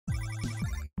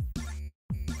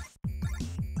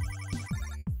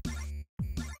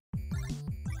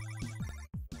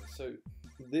So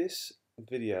this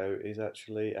video is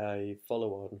actually a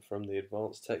follow-on from the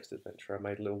advanced text adventure I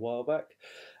made a little while back,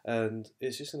 and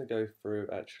it's just going to go through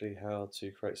actually how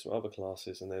to create some other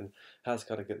classes and then how to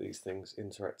kind of get these things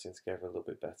interacting together a little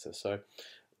bit better. So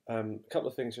a couple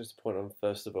of things just to point on.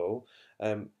 First of all,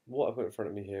 what I've got in front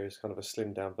of me here is kind of a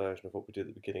slimmed down version of what we did at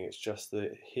the beginning. It's just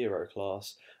the hero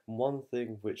class. And one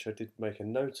thing which I did make a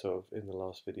note of in the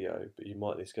last video, but you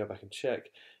might need to go back and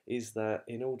check, is that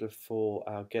in order for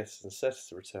our getters and setters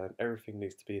to return, everything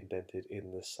needs to be indented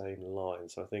in the same line.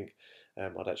 So I think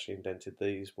I'd actually indented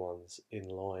these ones in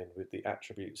line with the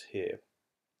attributes here,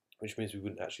 which means we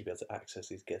wouldn't actually be able to access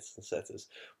these getters and setters.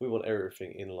 We want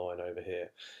everything in line over here.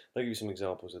 I'll give you some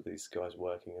examples of these guys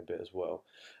working a bit as well.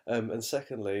 And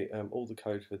secondly, all the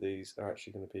code for these are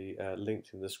actually going to be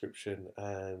linked in the description,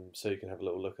 so you can have a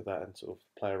little look at that and sort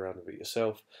of play around with it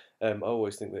yourself. I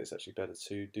always think that it's actually better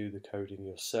to do the coding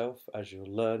yourself as you're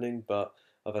learning, but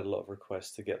I've had a lot of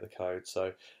requests to get the code,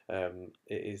 so it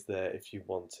is there if you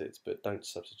want it, but don't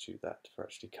substitute that for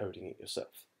actually coding it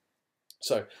yourself.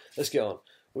 So let's get on.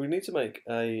 We need to make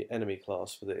an enemy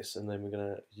class for this, and then we're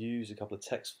going to use a couple of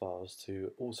text files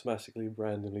to automatically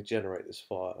randomly generate this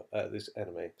file, this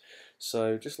enemy.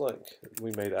 So just like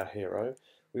we made our hero,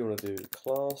 we want to do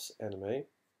class enemy,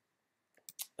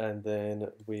 and then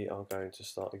we are going to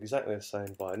start exactly the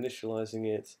same by initializing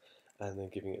it and then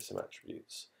giving it some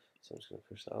attributes. So I'm just going to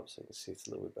push that up so you can see it a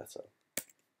little bit better.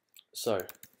 So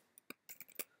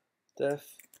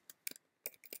def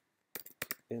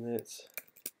init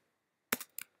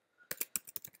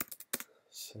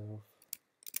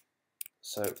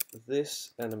So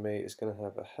this enemy is going to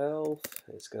have a health,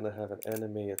 it's going to have an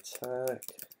enemy attack,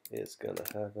 it's going to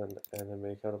have an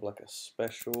enemy kind of like a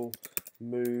special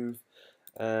move,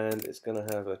 and it's going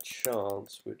to have a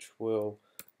chance which will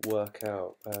work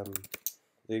out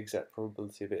the exact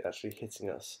probability of it actually hitting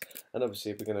us. And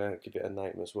obviously we're going to give it a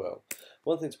name as well.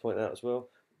 One thing to point out as well,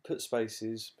 put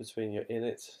spaces between your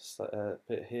init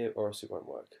bit here or else it won't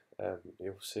work.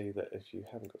 You'll see that if you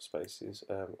haven't got spaces,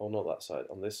 or not that side,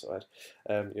 on this side,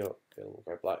 it'll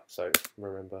go black, so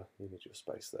remember you need your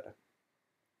space there.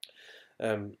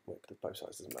 Well, both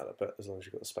sides doesn't matter, but as long as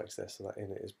you've got the space there so that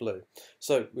init is blue.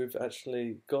 So we've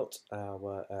actually got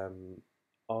our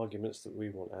arguments that we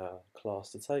want our class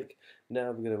to take.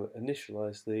 Now we're going to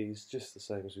initialize these just the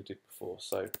same as we did before.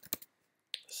 So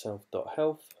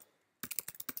self.health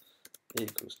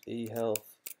equals eHealth,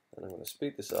 and I'm going to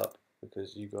speed this up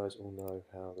because you guys all know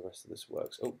how the rest of this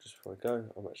works. Oh, just before I go,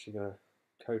 I'm actually going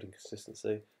to code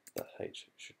inconsistency. That H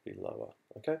should be lower.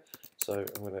 Okay, so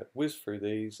I'm going to whiz through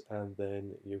these and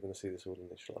then you're going to see this all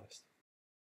initialized.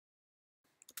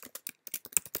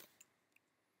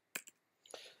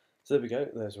 So there we go,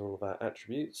 there's all of our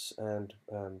attributes, and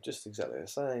just exactly the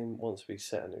same, once we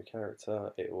set a new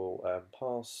character, it will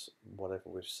pass whatever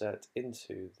we've set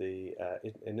into the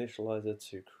initializer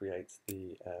to create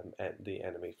the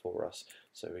enemy for us,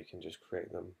 so we can just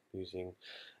create them using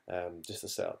just the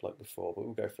setup like before, but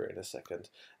we'll go through it in a second.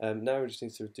 Now we just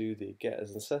need to do the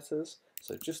getters and setters,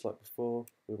 so just like before,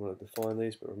 we want to define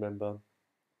these, but remember,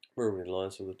 we're already in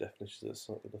line, so the definitions are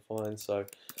slightly defined, so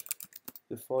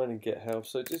define and get health.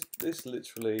 So this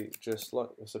literally, just like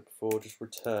I said before, just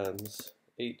returns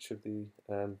each of the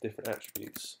different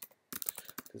attributes,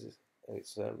 because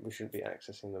we shouldn't be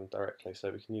accessing them directly,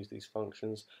 so we can use these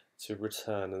functions to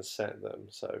return and set them,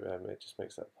 so it just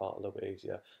makes that part a little bit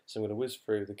easier. So I'm going to whiz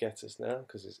through the getters now,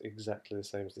 because it's exactly the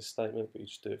same as this statement, but you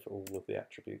just do it for all of the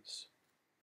attributes.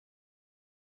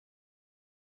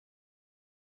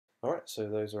 Alright, so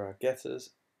those are our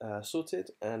getters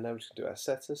sorted, and now we can do our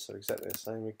setters, so exactly the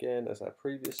same again as our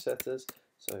previous setters.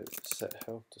 So set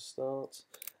health to start,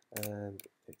 and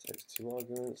it takes two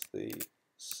arguments, the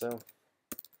self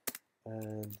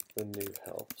and the new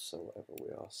health, so whatever we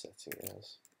are setting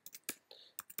as.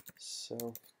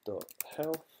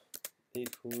 Self.health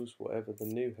equals whatever the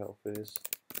new health is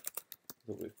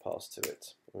that we've passed to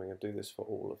it. And we're going to do this for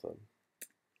all of them.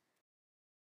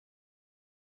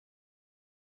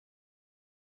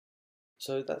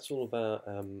 So that's all about,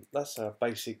 that's our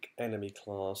basic enemy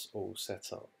class all set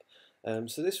up.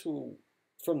 So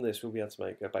from this we'll be able to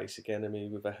make a basic enemy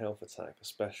with a health attack, a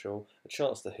special, a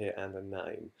chance to hit, and a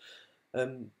name.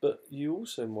 But you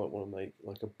also might want to make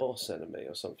like a boss enemy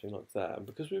or something like that. And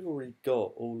because we've already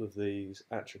got all of these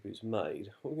attributes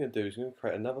made, what we're going to do is we're going to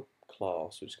create another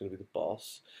class, which is going to be the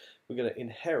boss. We're going to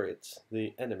inherit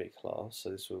the enemy class, so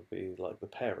this will be like the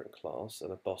parent class,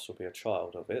 and a boss will be a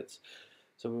child of it.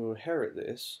 So we will inherit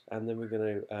this, and then we're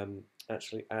going to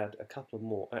actually add a couple of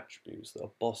more attributes that a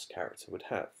boss character would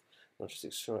have. I'll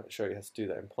just show you how to do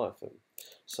that in Python.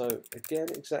 So again,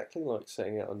 exactly like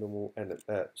setting out a normal a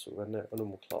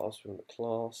normal class, we want a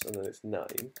class and then its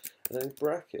name, and then in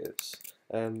brackets,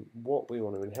 what we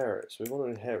want to inherit. So we want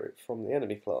to inherit from the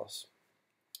enemy class.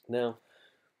 Now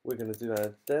we're going to do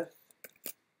our def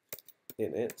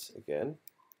init again,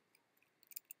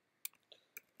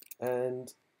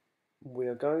 and we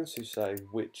are going to say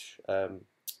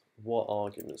what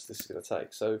arguments this is going to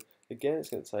take. So again,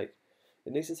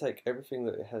 it needs to take everything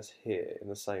that it has here in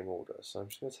the same order. So I'm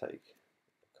just going to take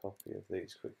a copy of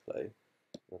these quickly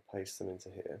and paste them into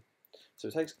here. So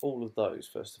it takes all of those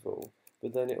first of all,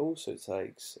 but then it also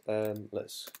takes,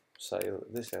 let's say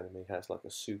that this enemy has like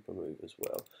a super move as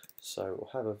well. So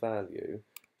we'll have a value,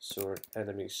 so an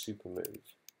enemy super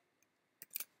move.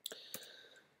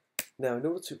 Now, in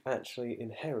order to actually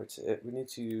inherit it, we need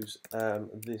to use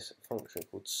this function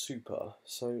called super.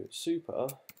 So super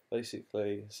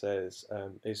basically says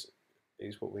is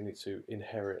what we need to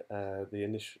inherit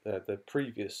the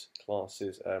previous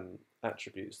class's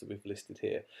attributes that we've listed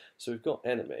here. So we've got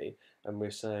enemy, and we're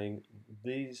saying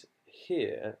these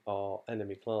here are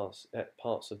enemy class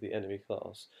parts of the enemy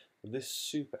class. This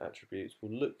super attribute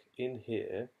will look in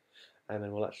here, and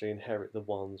then we'll actually inherit the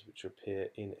ones which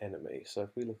appear in enemy. So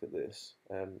if we look at this,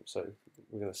 so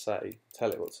we're going to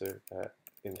tell it what to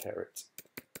inherit.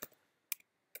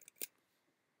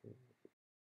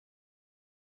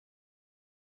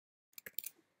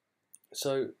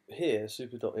 So here,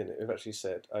 super.init, we've actually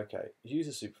said, okay, use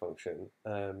a super function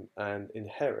and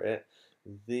inherit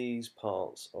these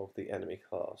parts of the enemy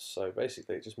class. So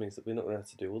basically it just means that we're not going to have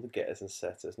to do all the getters and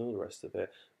setters and all the rest of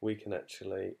it. We can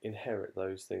actually inherit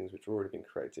those things which have already been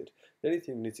created. The only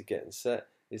thing we need to get and set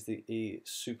is the E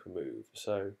super move.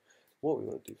 So what we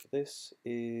want to do for this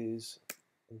is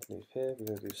underneath here we're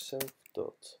going to do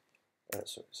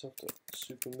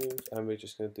self.supermove, and we're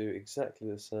just going to do exactly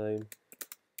the same.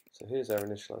 So here's our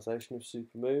initialization of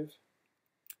supermove,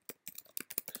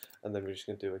 and then we're just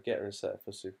going to do a getter and setter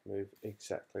for supermove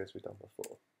exactly as we've done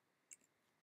before.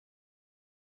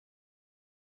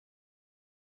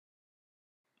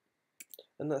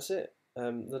 And that's it.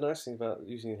 The nice thing about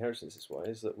using inheritance this way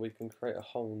is that we can create a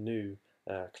whole new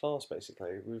class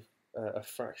basically with a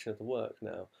fraction of the work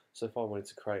now. So if I wanted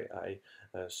to create a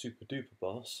super duper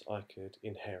boss, I could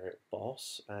inherit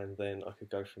boss, and then I could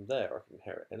go from there. I could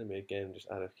inherit enemy again,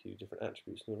 just add a few different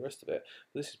attributes and all the rest of it.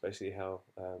 But this is basically how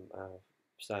our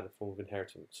standard form of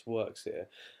inheritance works here.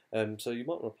 So you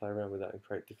might want to play around with that and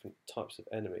create different types of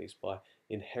enemies by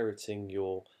inheriting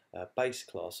your base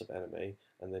class of enemy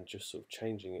and then just sort of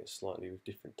changing it slightly with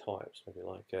different types, maybe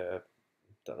like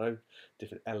don't know,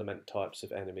 different element types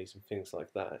of enemies and things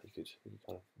like that. You could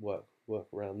kind of work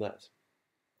around that.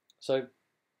 So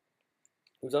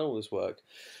we've done all this work.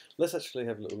 Let's actually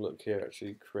have a little look here,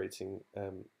 actually creating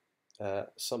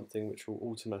something which will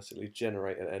automatically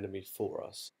generate an enemy for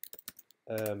us.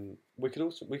 We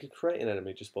could create an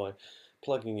enemy just by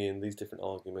plugging in these different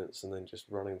arguments and then just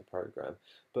running the program.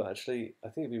 But actually, I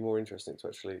think it'd be more interesting to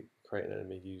actually create an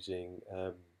enemy using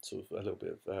sort of a little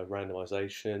bit of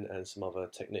randomization and some other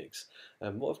techniques.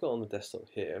 What I've got on the desktop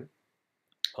here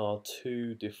are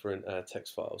two different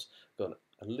text files. I've got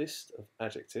a list of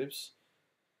adjectives,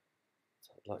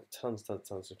 like tons of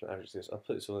different adjectives. I'll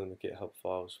put this all in the GitHub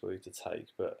files for you to take,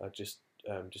 but I just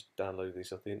downloaded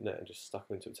these off the internet and just stuck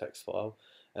them into a text file.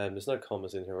 There's no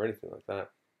commas in here or anything like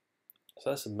that. So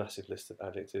that's a massive list of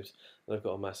adjectives, and I've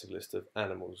got a massive list of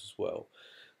animals as well.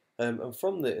 And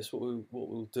from this, what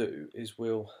we'll do is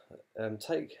we'll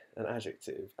take an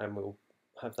adjective and we'll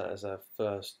have that as our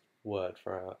first word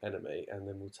for our enemy, and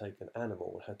then we'll take an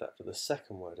animal and have that for the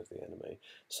second word of the enemy.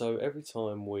 So every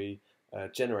time we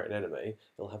generate an enemy,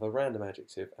 it'll have a random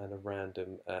adjective and a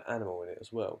random animal in it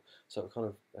as well. So it'll kind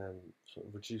of sort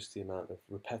of reduce the amount of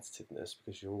repetitiveness,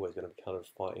 because you're always going to be kind of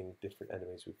fighting different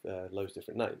enemies with loads of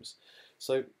different names.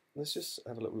 So let's just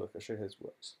have a little look. I'll show you how this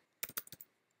works.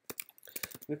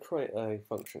 I'm going to create a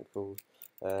function called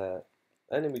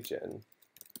enemygen,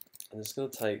 and it's going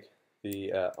to take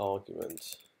the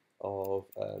argument of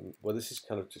well, this is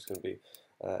kind of just going to be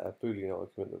a Boolean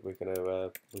argument that we're going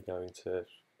to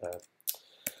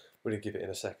really give it in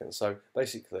a second. So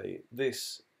basically,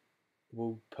 this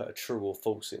will put a true or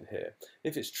false in here.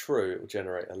 If it's true, it will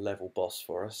generate a level boss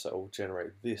for us, so it will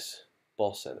generate this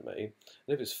boss enemy.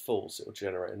 And if it's false, it will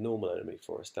generate a normal enemy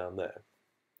for us down there.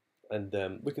 And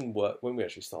we can work, when we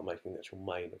actually start making the actual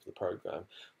main of the program,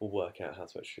 we'll work out how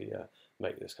to actually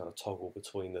make this kind of toggle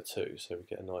between the two, so we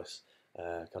get a nice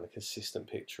kind of consistent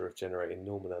picture of generating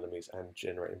normal enemies and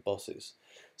generating bosses.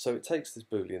 So it takes this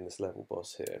Boolean, this level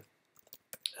boss here,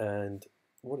 and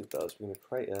what it does, we're going to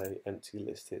create an empty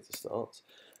list here to start,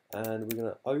 and we're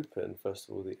going to open first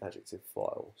of all the adjective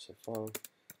file. So file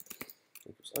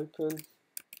equals open.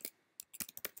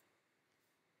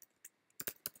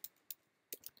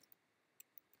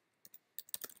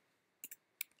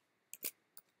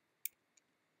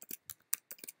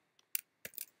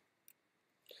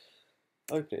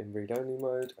 Open it in read-only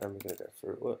mode, and we're going to go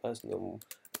through it as normal.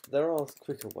 There are a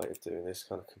quicker way of doing this,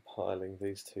 kind of compiling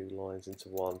these two lines into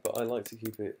one, but I like to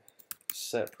keep it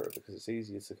separate because it's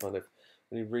easier to kind of,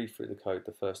 when you read through the code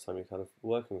the first time you're kind of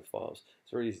working with files,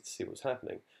 it's very easy to see what's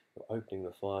happening. You're opening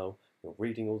the file, you're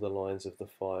reading all the lines of the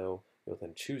file, you're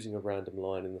then choosing a random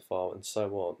line in the file, and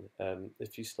so on.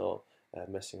 If you start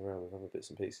messing around with other bits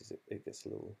and pieces, it gets a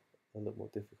little more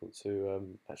difficult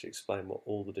to actually explain what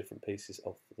all the different pieces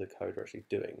of the code are actually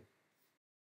doing.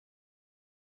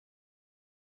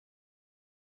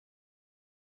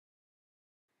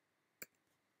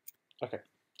 Okay,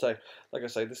 so like I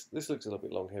say, this looks a little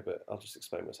bit long here, but I'll just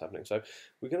explain what's happening. So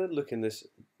we're going to look in this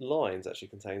lines actually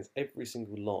contains every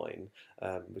single line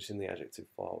which is in the adjective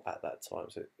file at that time.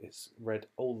 So it's read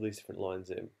all these different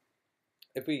lines in.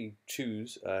 If we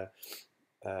choose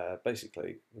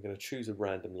basically, we're going to choose a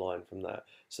random line from that.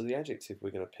 So the adjective we're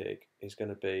going to pick is going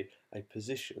to be a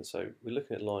position. So we're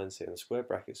looking at lines here, and square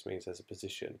brackets means there's a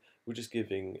position. We're just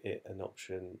giving it an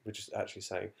option. We're just actually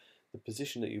saying the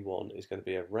position that you want is going to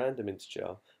be a random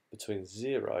integer between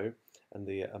 0 and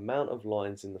the amount of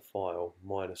lines in the file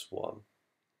minus 1.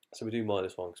 So we do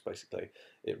minus 1 because basically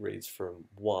it reads from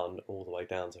 1 all the way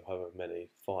down to however many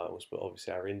files, but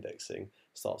obviously our indexing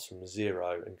starts from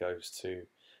 0 and goes to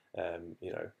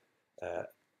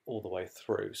all the way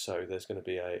through. So there's going to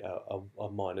be a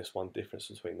minus 1 difference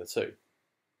between the two.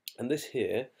 And this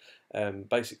here,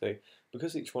 basically,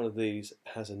 because each one of these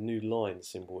has a new line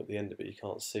symbol at the end of it, you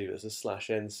can't see there's a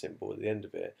 /n symbol at the end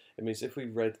of it. It means if we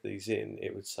read these in,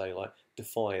 it would say like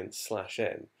defiant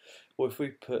 /n. Well, if we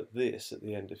put this at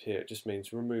the end of here, it just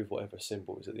means remove whatever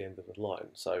symbol is at the end of the line.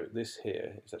 So this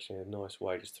here is actually a nice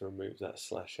way just to remove that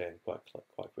 /n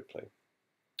quite quickly.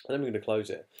 And then we're going to close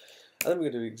it. And then we're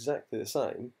going to do exactly the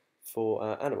same for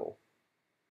our animal.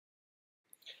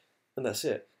 And that's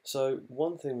it. So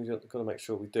one thing we've got to make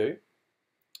sure we do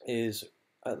is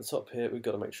at the top here, we've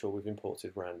got to make sure we've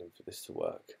imported random for this to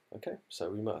work. Okay, so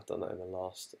we might have done that in the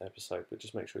last episode, but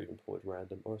just make sure you've imported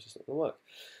random or it's just not going to work.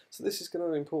 So this is going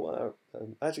to import our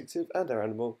adjective and our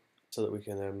animal so that we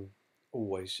can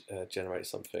always generate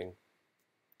something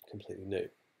completely new.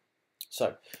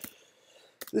 So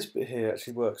this bit here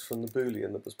actually works from the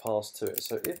boolean that was passed to it.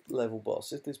 So if level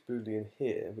boss, if this boolean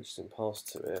here, which has been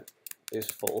passed to it, is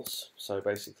false, so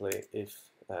basically if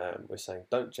we're saying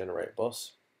don't generate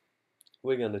boss,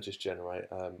 we're going to just generate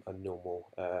a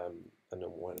normal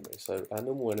enemy. So our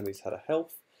normal enemies had a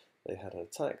health, they had an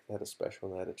attack, they had a special,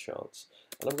 and they had a chance.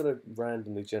 And I'm going to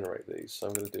randomly generate these. So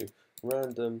I'm going to do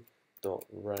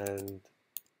random.rand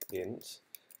int,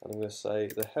 and I'm going to say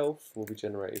the health will be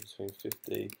generated between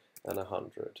 50 and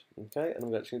 100. Okay, and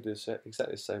I'm actually going to do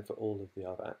exactly the same for all of the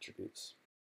other attributes.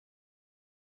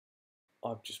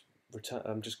 I'm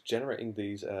just generating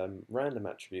these random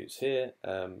attributes here.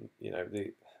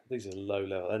 These are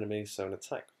low-level enemies, so an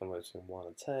attack somewhere between 1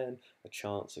 and 10, a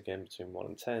chance again between 1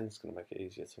 and 10, it's going to make it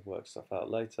easier to work stuff out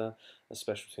later, a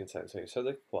special between 10 and 20, so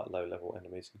they're quite low-level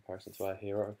enemies in comparison to our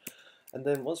hero. And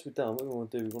then once we're done, what we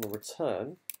want to do, we want to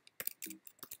return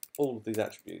all of these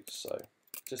attributes, so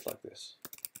just like this.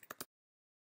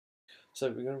 So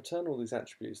we're going to return all these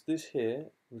attributes. This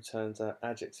here returns our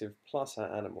adjective plus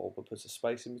our animal, but puts a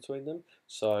space in between them.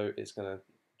 So it's going to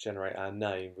generate our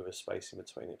name with a space in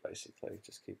between it, basically.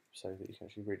 Just keep so that you can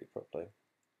actually read it properly.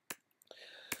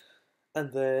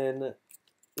 And then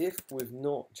if we've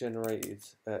not generated,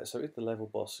 so if the level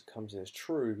boss comes in as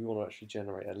true, we want to actually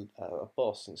generate a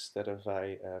boss instead of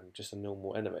just a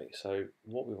normal enemy. So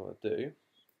what we want to do,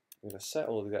 we're going to set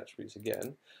all of the attributes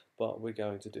again, but we're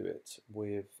going to do it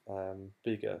with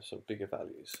bigger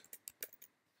values.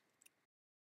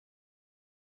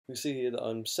 You see here that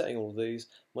I'm setting all of these.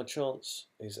 My chance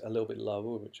is a little bit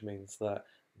lower, which means that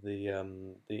the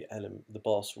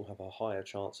boss will have a higher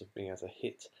chance of being able to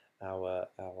hit our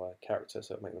character,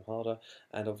 so it'll make them harder.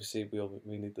 And obviously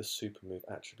we need the super move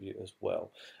attribute as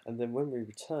well. And then when we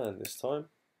return this time,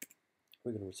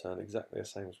 we're going to return exactly the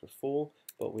same as before,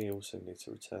 but we also need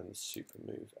to return the super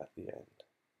move at the end.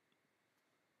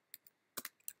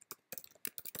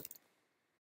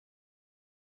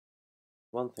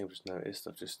 One thing I've just noticed,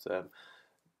 I've just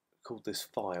called this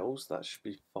files, that should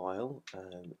be file,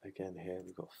 and again here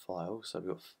we've got file, so we've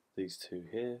got these two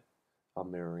here, are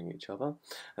mirroring each other.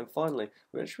 And finally,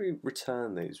 we actually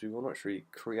return these. We want to actually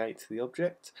create the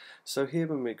object. So here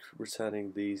when we're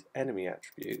returning these enemy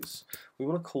attributes, we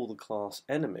want to call the class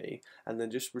enemy and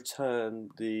then just return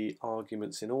the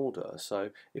arguments in order.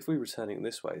 So if we're returning it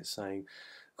this way, it's saying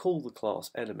call the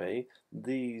class enemy,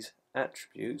 these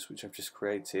attributes which I've just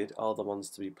created are the ones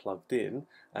to be plugged in,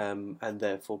 and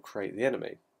therefore create the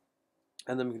enemy.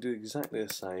 And then we can do exactly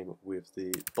the same with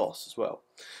the boss as well.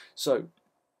 So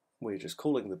we're just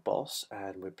calling the boss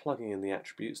and we're plugging in the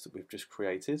attributes that we've just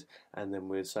created, and then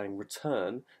we're saying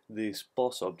return this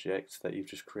boss object that you've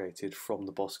just created from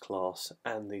the boss class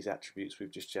and these attributes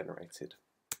we've just generated.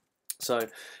 So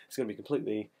it's going to be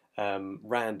completely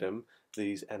random,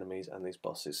 these enemies and these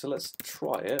bosses. So let's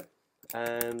try it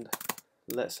and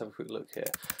let's have a quick look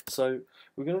here. So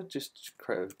we're going to just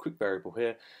create a quick variable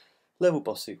here, level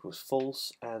boss equals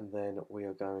false, and then we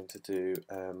are going to do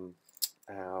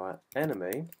our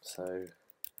enemy, so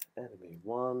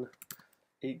enemy1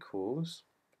 equals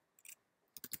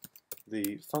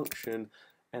the function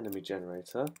enemy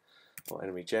generator, or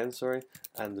enemy gen, sorry,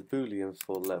 and the boolean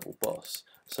for level boss.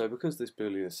 So because this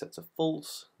boolean is set to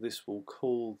false, this will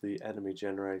call the enemy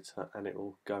generator and it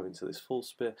will go into this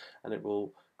false bit and it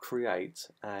will create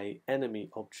a enemy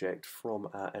object from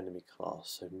our enemy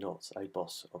class, so not a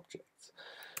boss object.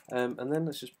 And then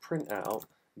let's just print out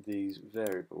these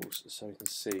variables so we can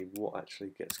see what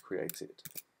actually gets created.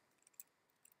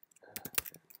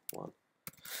 One.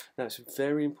 Now it's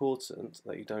very important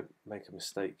that you don't make a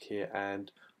mistake here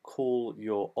and call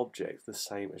your object the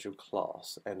same as your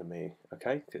class enemy,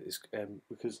 okay?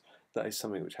 Because that is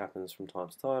something which happens from time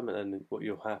to time, and then what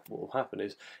will happen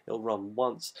is it'll run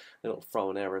once, and it'll throw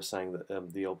an error saying that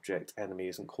the object enemy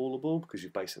isn't callable because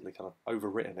you've basically kind of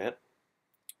overwritten it.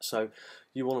 So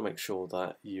you want to make sure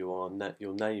that your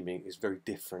naming is very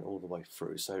different all the way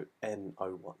through. So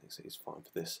N01 is fine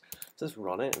for this. So let's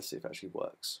run it and see if it actually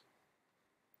works.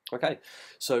 Okay,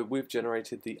 so we've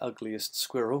generated the ugliest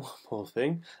squirrel, poor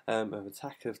thing, an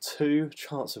attack of 2,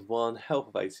 chance of 1, health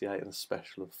of 88, and a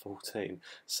special of 14.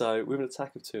 So with an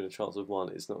attack of 2 and a chance of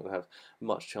 1, it's not going to have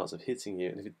much chance of hitting you,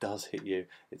 and if it does hit you,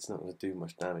 it's not going to do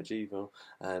much damage either,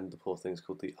 and the poor thing's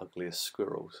called the ugliest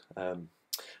squirrel.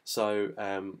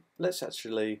 Let's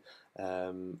actually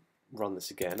run this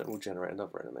again and we'll generate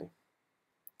another enemy.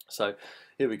 So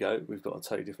here we go, we've got a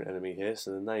totally different enemy here.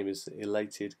 So the name is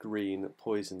Elated Green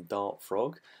Poison Dart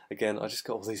Frog. Again, I just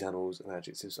got all these animals and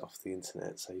adjectives off the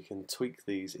internet, so you can tweak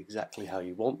these exactly how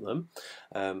you want them,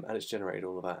 and it's generated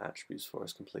all of our attributes for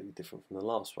us, completely different from the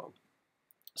last one.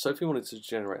 So if we wanted to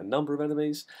generate a number of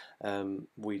enemies,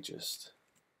 we just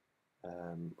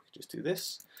do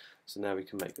this. So now we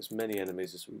can make as many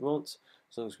enemies as we want,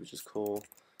 as long as we just call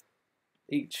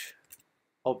each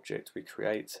object we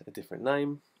create a different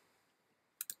name,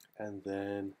 and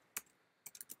then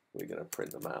we're going to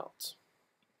print them out.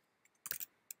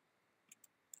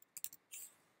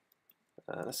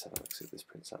 Let's have a look, see if this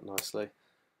prints out nicely.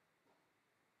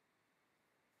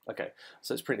 Okay,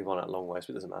 so it's printing one out a long ways,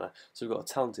 but it doesn't matter. So we've got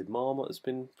a talented marmot that's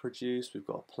been produced, we've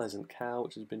got a pleasant cow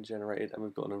which has been generated, and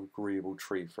we've got an agreeable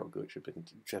tree frog which has been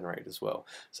generated as well.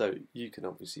 So you can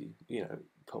obviously,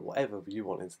 put whatever you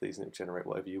want into these and it'll generate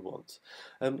whatever you want.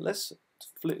 Let's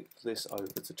flip this over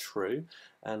to true,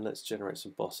 and let's generate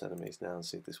some boss enemies now and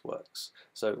see if this works.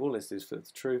 So all this is flip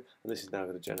to true, and this is now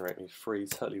going to generate me 3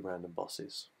 totally random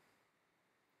bosses.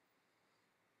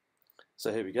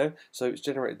 So here we go. So it's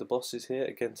generated the bosses here,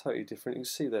 again totally different. You can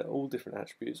see they're all different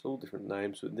attributes, all different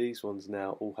names, but these ones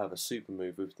now all have a super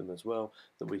move with them as well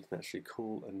that we can actually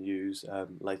call and use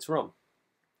later on.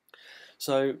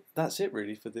 So that's it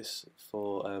really for this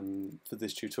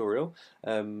tutorial.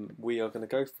 We are going to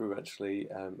go through actually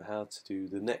how to do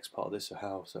the next part of this, so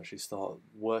how to actually start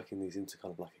working these into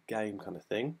kind of like a game kind of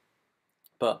thing.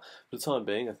 But for the time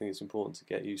being, I think it's important to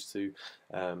get used to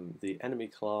the enemy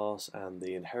class and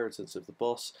the inheritance of the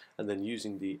boss, and then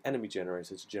using the enemy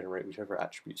generator to generate whichever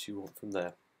attributes you want from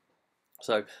there.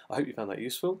 So I hope you found that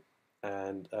useful,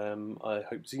 and I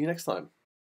hope to see you next time.